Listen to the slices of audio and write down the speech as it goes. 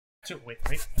to... Wait.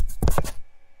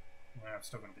 I'm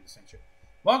still going to be the same shit.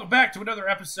 Welcome back to another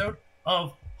episode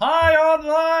of High on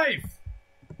Life!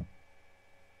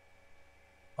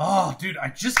 Oh, dude, I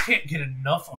just can't get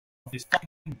enough of this fucking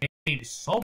game. It's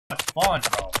so much fun,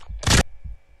 bro.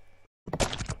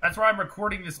 That's why I'm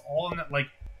recording this all in that, like,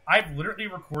 I've literally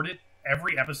recorded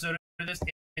every episode of this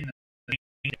in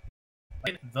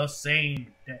the same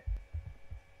day.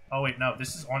 Oh, wait, no,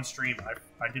 this is on stream.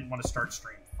 I didn't want to start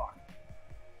stream. Fuck.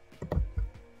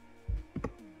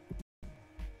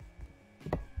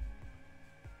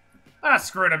 Ah,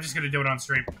 screw it. I'm just going to do it on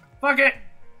stream. Fuck it.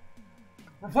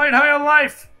 We're playing High on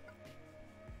Life.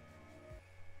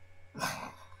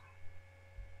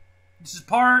 This is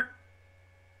part...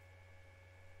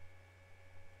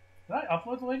 Did I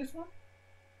upload the latest one?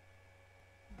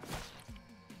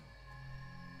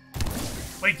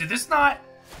 Wait, did this not...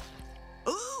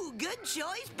 Ooh, good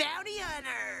choice, Bounty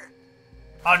Hunter!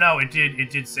 Oh no, it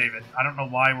did save it. I don't know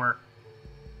why we're...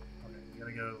 Okay,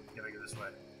 we gotta go this way.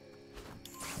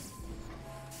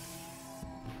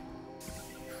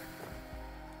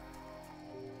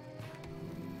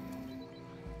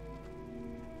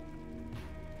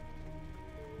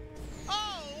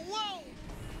 Oh, whoa!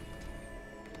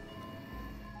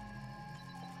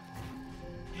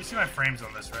 You see my frames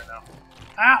on this right now.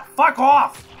 Ah, fuck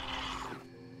off!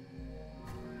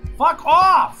 Fuck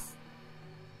off!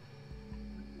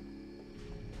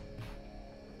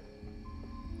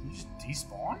 Did you just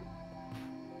despawn?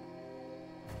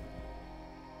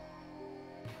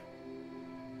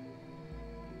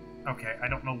 Okay, I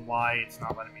don't know why it's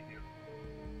not letting me do.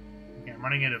 Okay, I'm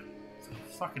running it at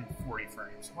fucking 40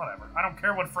 frames. Whatever. I don't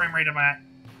care what frame rate I'm at.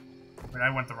 Wait, I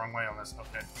went the wrong way on this.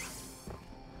 Okay.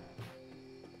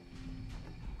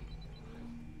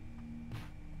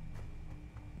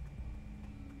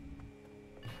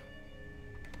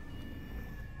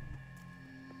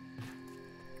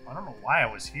 I don't know why I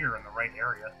was here in the right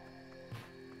area.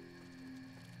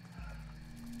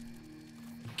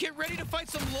 Get ready to fight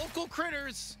some local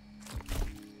critters!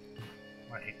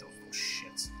 I hate those little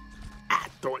shits. I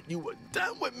thought you were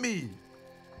done with me.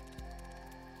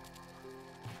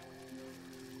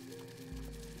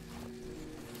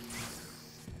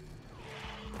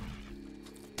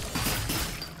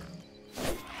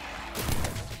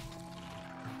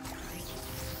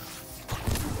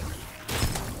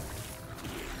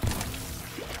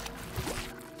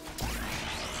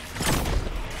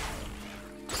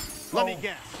 Let me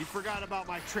guess, you forgot about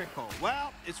my trick hole.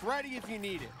 Well, it's ready if you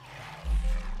need it.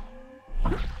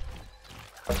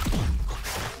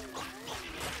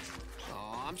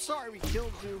 Oh, I'm sorry we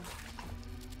killed you.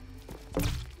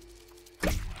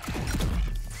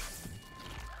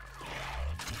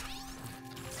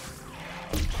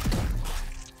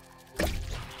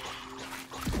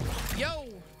 Yo!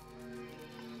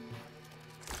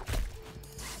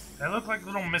 They look like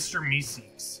little Mr.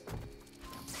 Meeseeks.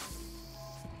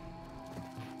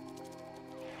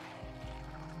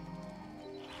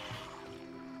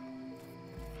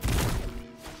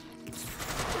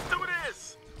 Let's do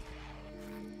this.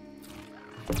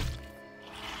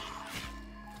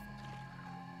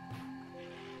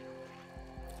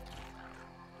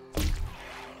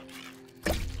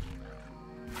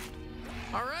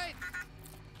 All right.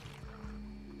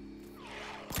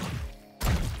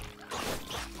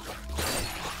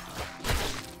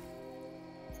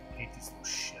 I hate these little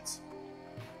shits.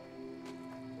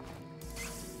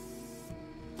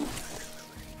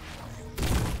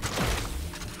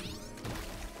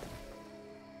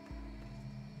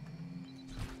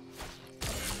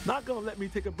 Not gonna let me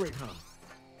take a break, huh?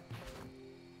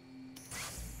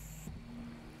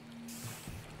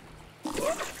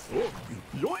 Oh,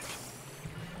 yoink!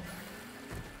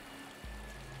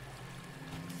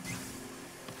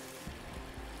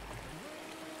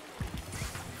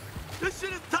 This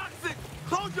shit is toxic!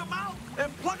 Close your mouth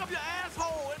and plug up your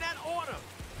asshole in that order!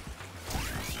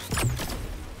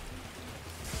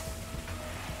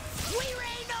 We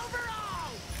reign over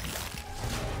all!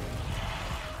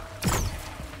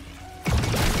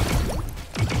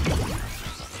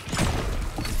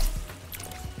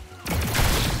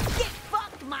 Get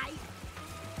fucked, Mike!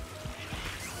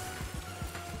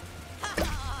 Oh,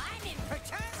 I'm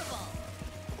imperturbable!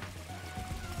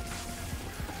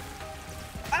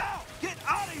 Ow! Get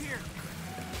out of here!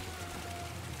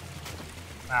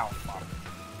 Ow, fuck.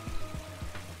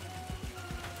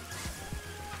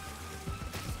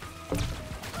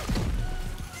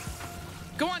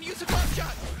 Go on, use a glove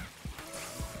shot!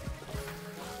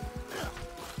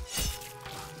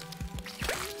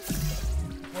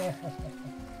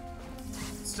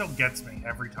 It still gets me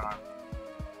every time.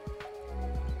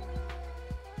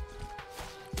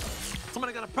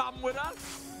 Somebody got a problem with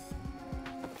us?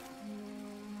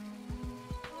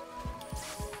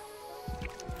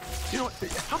 You know what?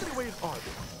 How many ways are there?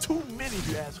 Too many, if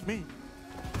you ask me.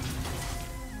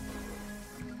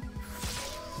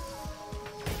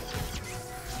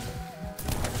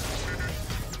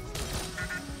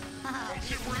 Oh,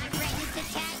 you want to bring this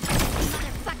attack?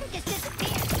 Motherfucker just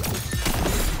disappeared.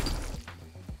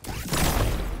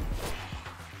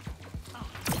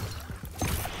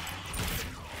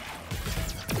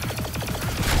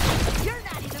 You're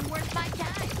not even worth my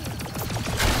time.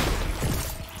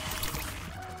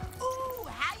 Ooh,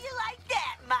 how you like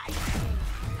that, Mike?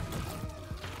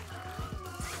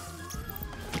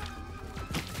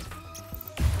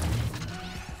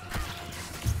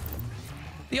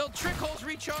 The old trick hole's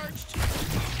recharged.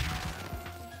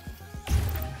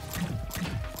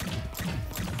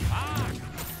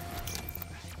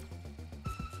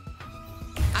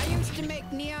 I used to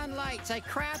make neon lights. I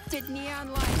crafted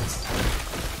neon lights.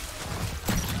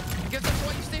 Guess that's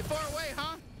why you stay far away,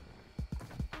 huh?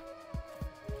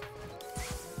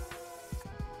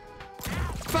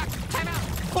 Fuck! Time out!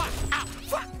 Fuck! Ow!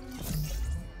 Fuck!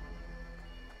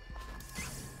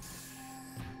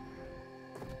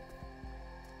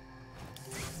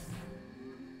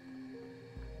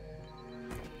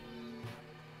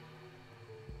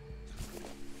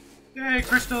 Yay,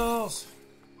 crystals!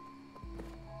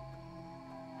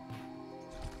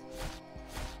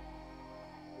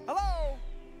 Hello?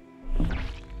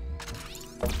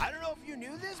 I don't know if you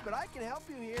knew this, but I can help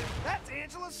you here. That's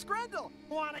Angela Scrindle.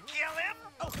 Wanna kill him?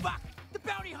 Oh, fuck! The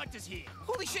bounty hunter's here!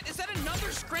 Holy shit, is that another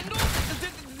Scrindle?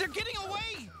 They're getting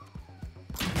away!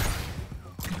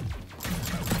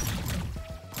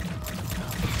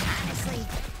 Honestly,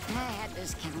 I had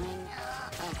this coming.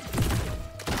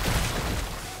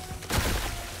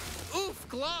 Oof,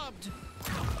 globbed!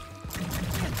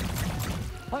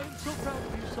 I am so proud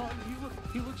of you, son.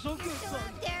 You look so good, Still son.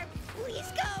 out there,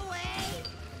 please go away.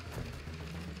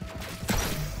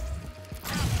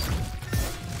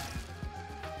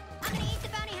 I'm gonna eat the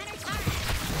bounty hunter's heart.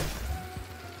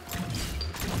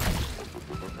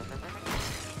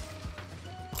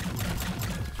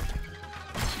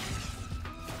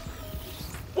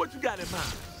 What you got in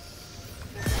mind?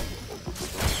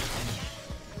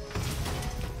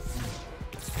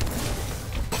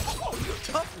 Oh, you're a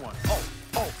tough one.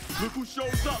 Oh, look who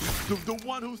shows up. The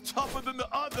one who's tougher than the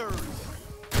others.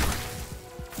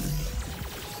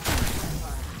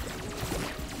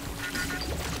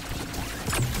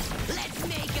 Let's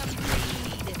make him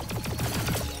bleed.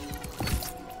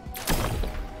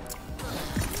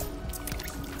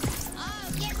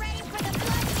 Oh, get ready for the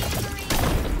blood jamboree.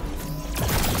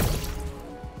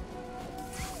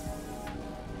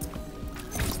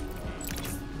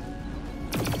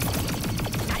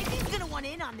 Knifey's gonna want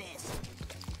in on this.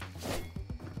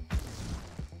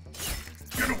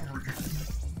 Get over here!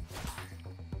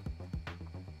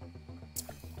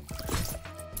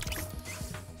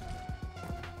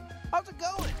 How's it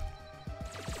going?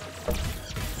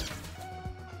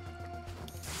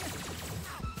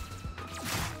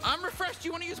 I'm refreshed.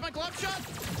 You want to use my glove shot?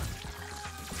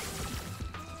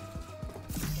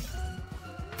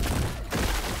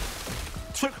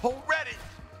 Trick hole ready.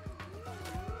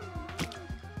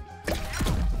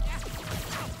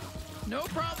 No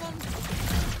problem.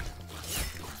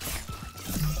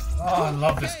 Oh, I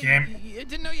love this game. I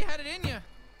didn't know you had it in you.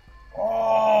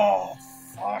 Oh,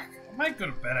 fuck. I might go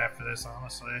to bed after this,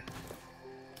 honestly.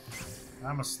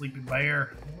 I'm a sleepy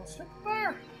bear. I'm a sleepy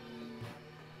bear.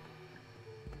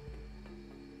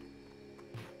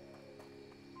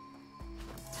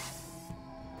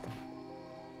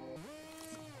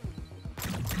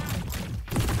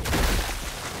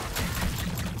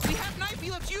 We have Knifey.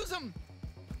 Let's use him.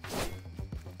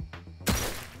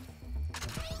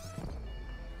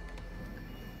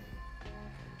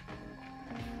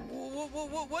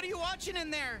 What are you watching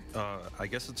in there? I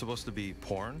guess it's supposed to be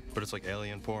porn, but it's like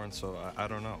alien porn, so I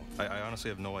don't know. I honestly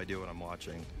have no idea what I'm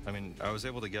watching. I mean, I was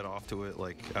able to get off to it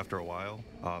like after a while.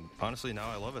 Honestly, now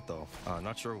I love it though.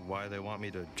 Not sure why they want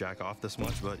me to jack off this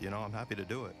much, but you know, I'm happy to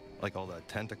do it. Like all the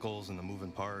tentacles and the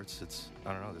moving parts,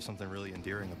 I don't know, there's something really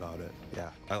endearing about it. Yeah,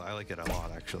 I like it a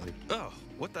lot actually. Oh,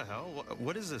 what the hell?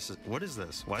 What is this? What is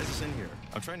this? Why is this in here?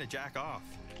 I'm trying to jack off.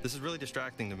 This is really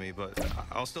distracting to me, but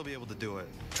I'll still be able to do it.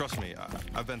 Trust me,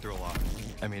 I've been through a lot.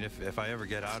 I mean, if I ever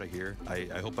get out of here,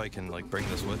 I hope I can like bring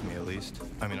this with me at least.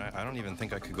 I mean, I don't even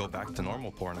think I could go back to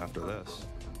normal porn after this.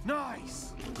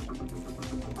 Nice.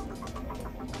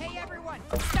 Hey, everyone!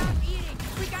 Stop eating!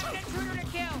 We got an intruder to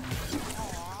kill!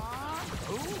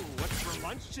 Ooh, what's for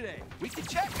lunch today? We can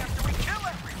check after we kill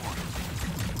everyone.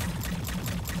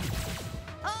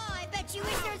 Oh, I bet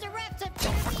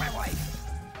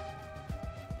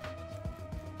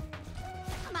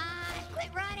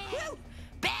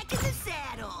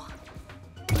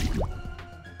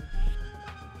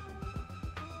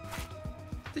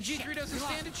Adri doesn't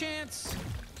stand a chance.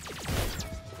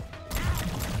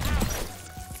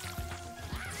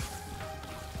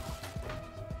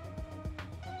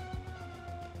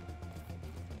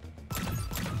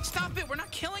 Stop it! We're not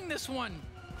killing this one.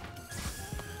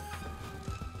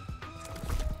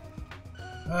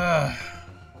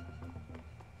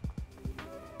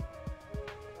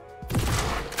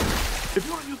 If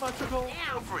you want to use my trick hole,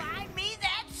 Now feel free. find me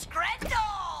that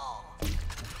Screndel!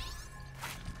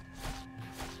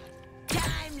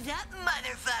 Time's up,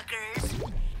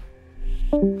 motherfuckers!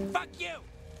 Fuck you!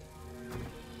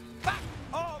 Fuck!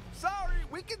 Oh, sorry.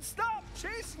 We can stop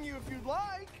chasing you if you'd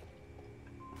like.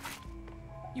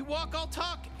 You walk, I'll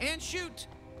talk, and shoot.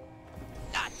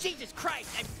 Ah, Jesus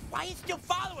Christ! Why are you still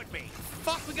following me?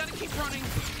 Fuck, we gotta keep running.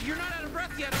 You're not out of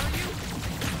breath yet, are you?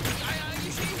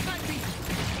 You should use Knifey.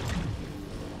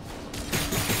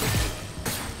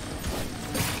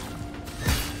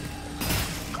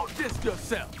 Go disc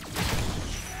yourself.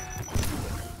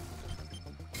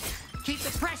 Keep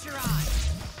the pressure on.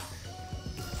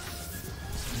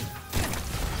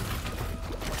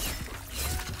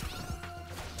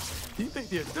 You think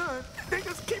they're done? They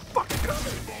just keep fucking coming.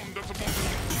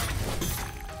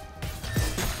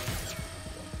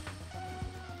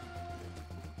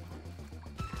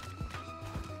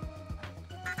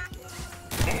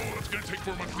 Oh, it's gonna take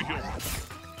 4 months to heal.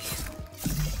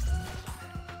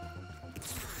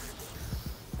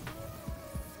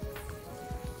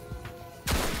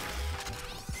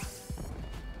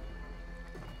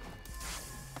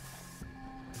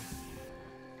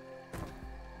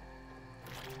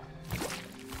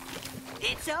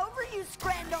 It's over, you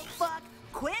Screndel fuck!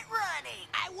 Quit running!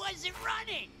 I wasn't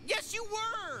running. Yes, you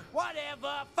were.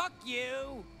 Whatever. Fuck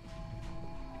you.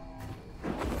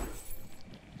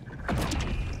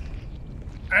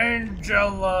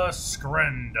 Angela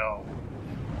Screndel.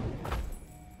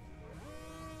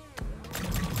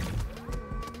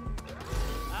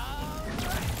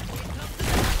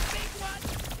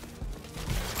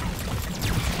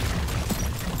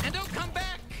 And don't come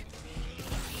back.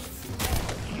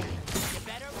 You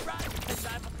better run, cause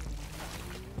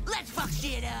Let's fuck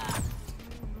shit up!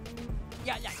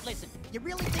 Yeah, listen. You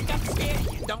really think I'm scared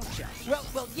of you, don't you?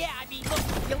 Well, yeah, I mean, look,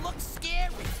 you look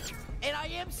scary. And I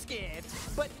am scared.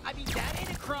 But, I mean, that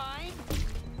ain't a crime.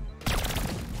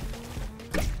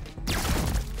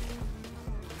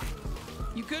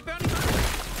 You good, Bounty Hunter?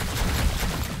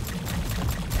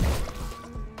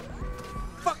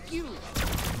 Fuck you.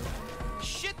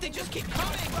 Shit, they just keep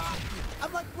coming. Rocky.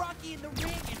 I'm like Rocky in the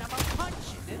ring, and I'm a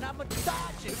punching, and I'm a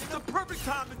dodging. It's the perfect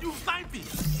time to use Knifey.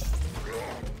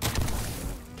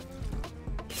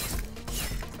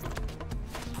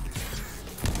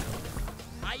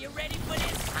 Are you ready for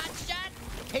this, hotshot?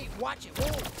 Hey, watch it.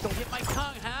 Whoa, don't hit my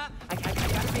tongue, huh? I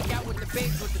gotta make out with the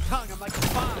babes with the tongue. I'm like the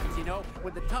Fonz, you know?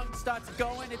 When the tongue starts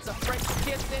going, it's a French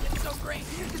kiss, and it's so great.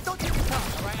 Just don't hit the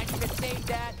tongue, all right? I need to say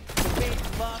that. The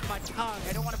babes love my tongue.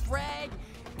 I don't want to brag,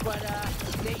 but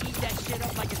they eat that shit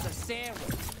up like it's a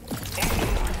sandwich.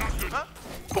 Huh?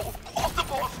 But of course the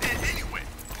boss is anyway.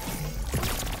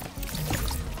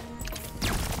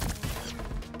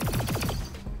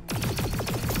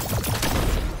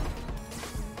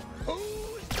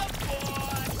 Who's the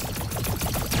boss?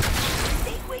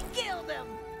 Think we killed him!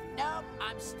 Nope,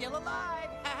 I'm still alive.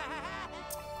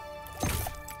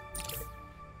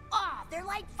 Aw, they're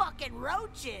like fucking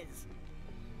roaches!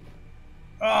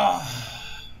 Ah.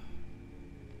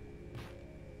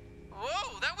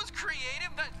 Whoa, that was creative.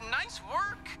 Nice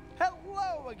work.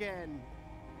 Hello again.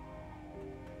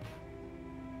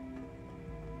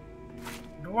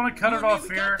 You want to cut You it and me, off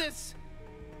we here? got this.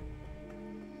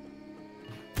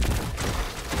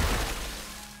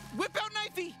 Whip out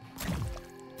Knifey.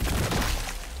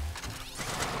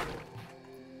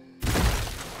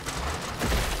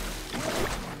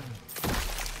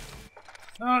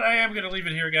 I am going to leave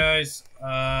it here, guys.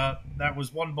 That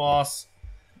was one boss.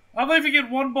 I believe you get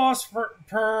one boss per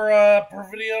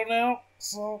video now,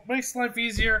 so it makes life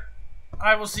easier.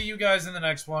 I will see you guys in the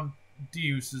next one.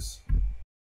 Deuces.